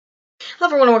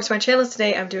Hello everyone, welcome to my channel.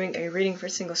 Today I'm doing a reading for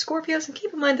single Scorpios, and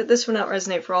keep in mind that this will not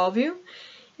resonate for all of you.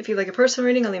 If you'd like a personal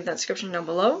reading, I'll leave that description down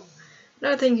below.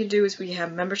 Another thing you can do is we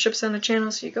have memberships on the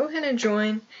channel, so you go ahead and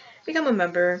join, become a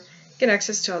member, get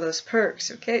access to all those perks.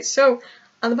 Okay, so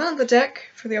on the bottom of the deck,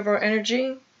 for the overall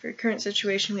energy, for your current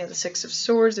situation, we have the Six of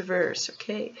Swords reverse.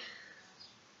 Okay,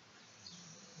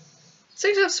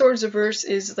 Six of Swords reverse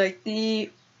is like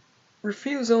the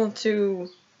refusal to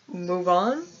move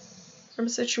on from a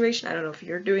situation. I don't know if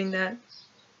you're doing that.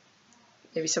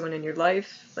 Maybe someone in your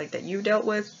life, like that you dealt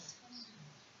with,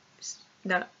 is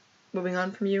not moving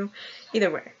on from you.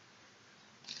 Either way,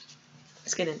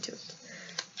 let's get into it.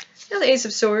 Now the Ace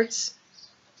of Swords.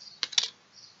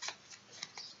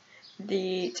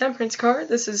 The Temperance card,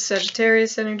 this is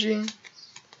Sagittarius energy.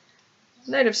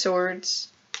 Knight of Swords.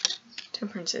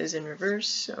 Temperance is in reverse,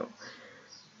 so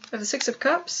we have the Six of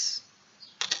Cups.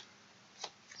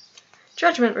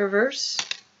 Judgment reverse.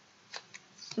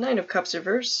 Nine of Cups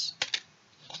reverse.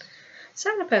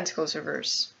 Seven of Pentacles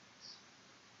reverse.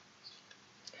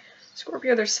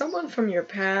 Scorpio, there's someone from your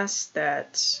past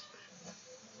that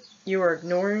you are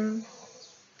ignoring.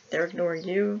 They're ignoring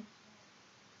you.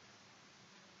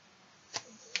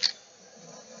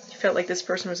 You felt like this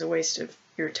person was a waste of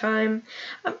your time.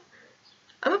 I'm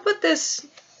going to put this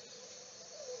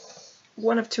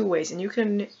one of two ways, and you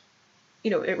can,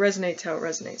 it resonates how it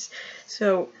resonates.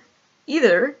 So,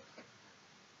 either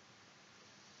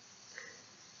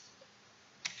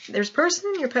there's a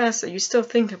person in your past that you still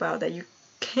think about that you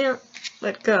can't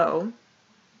let go.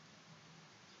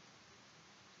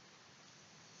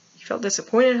 You felt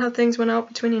disappointed how things went out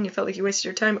between you and you felt like you wasted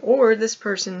your time, or this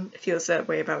person feels that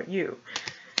way about you.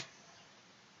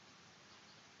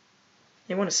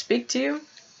 They want to speak to you.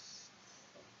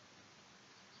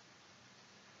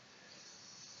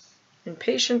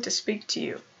 Impatient to speak to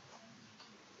you.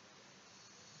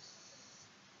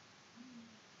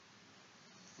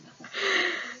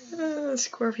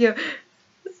 Scorpio,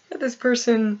 this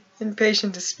person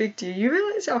impatient to speak to you. You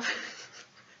realize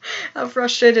how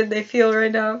frustrated they feel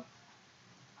right now?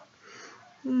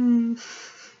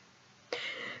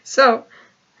 So,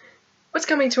 what's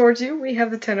coming towards you? We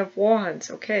have the Ten of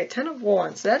Wands. Okay, Ten of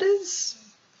Wands. That is,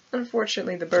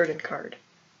 unfortunately, the burden card.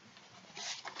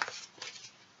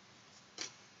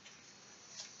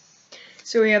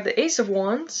 So we have the Ace of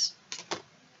Wands.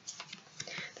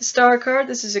 The Star card,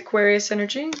 this is Aquarius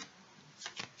energy.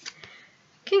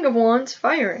 King of Wands,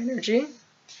 fire energy.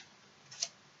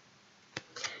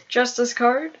 Justice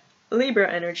card, Libra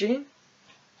energy.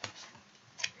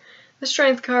 The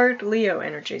Strength card, Leo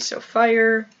energy. So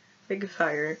fire, big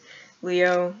fire,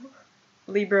 Leo,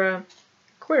 Libra,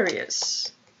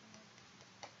 Aquarius.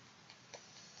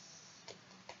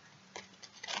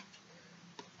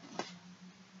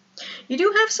 You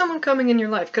do have someone coming in your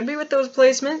life. Could be with those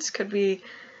placements, could be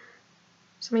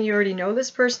some of you already know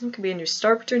this person, could be a new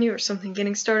start between you or something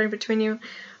getting started between you.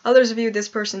 Others of you, this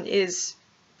person is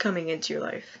coming into your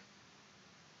life.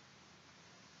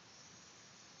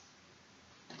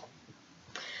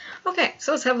 Okay,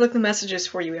 so let's have a look at the messages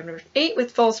for you. We have number 8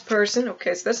 with false person.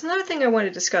 Okay, so that's another thing I want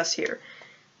to discuss here.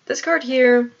 This card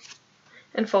here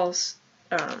and false,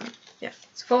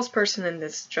 it's a false person in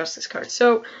this justice card.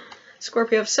 So,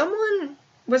 Scorpio, if someone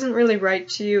wasn't really right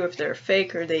to you, if they're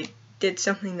fake or they did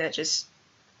something that just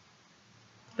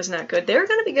was not good, they're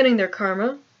going to be getting their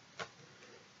karma.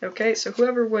 Okay, so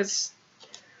whoever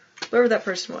that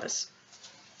person was.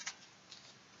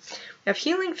 We have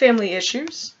healing family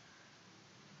issues.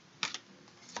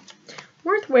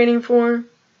 Worth waiting for.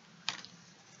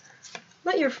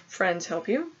 Let your friends help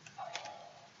you.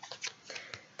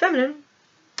 Feminine.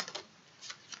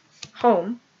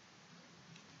 Home.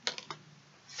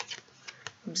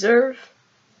 Observe.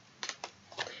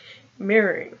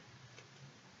 Mirroring.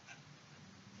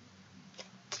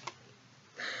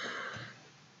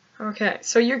 Okay,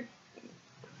 so you're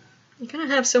gonna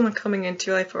have someone coming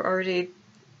into your life or already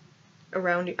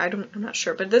around you. I'm not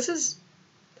sure, but this is,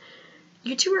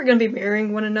 you two are gonna be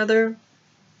mirroring one another.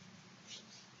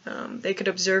 They could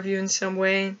observe you in some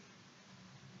way.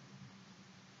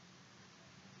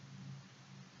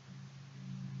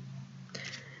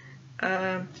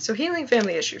 So healing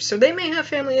family issues. So they may have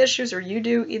family issues, or you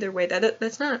do. Either way,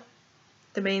 that's not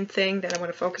the main thing that I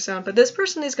want to focus on. But this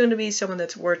person is going to be someone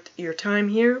that's worth your time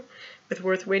here, with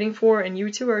worth waiting for, and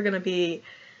you two are going to be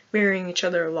mirroring each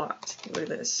other a lot with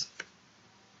this.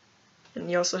 And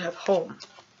you also have home,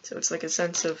 so it's like a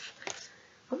sense of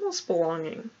almost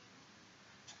belonging.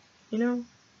 You know,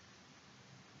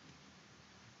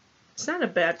 it's not a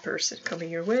bad person coming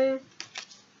your way. I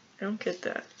don't get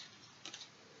that.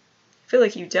 I feel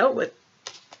like you dealt with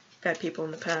bad people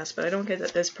in the past, but I don't get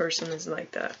that this person is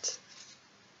like that.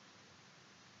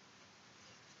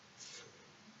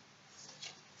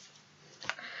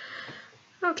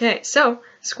 Okay, so,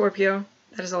 Scorpio,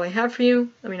 that is all I have for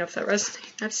you. Let me know if that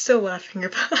resonates. I'm still laughing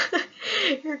about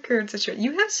your current situation.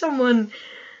 You have someone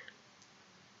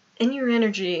in your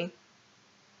energy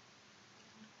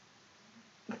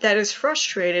that is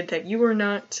frustrated that you are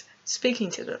not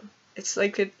speaking to them. It's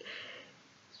like it...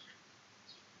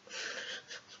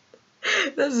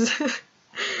 this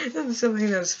is something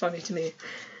that is funny to me.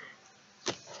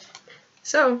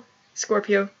 So,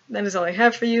 Scorpio, that is all I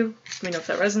have for you. Let me know if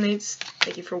that resonates.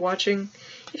 Thank you for watching.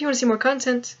 If you want to see more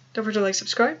content, don't forget to like,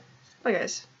 subscribe. Bye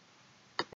guys.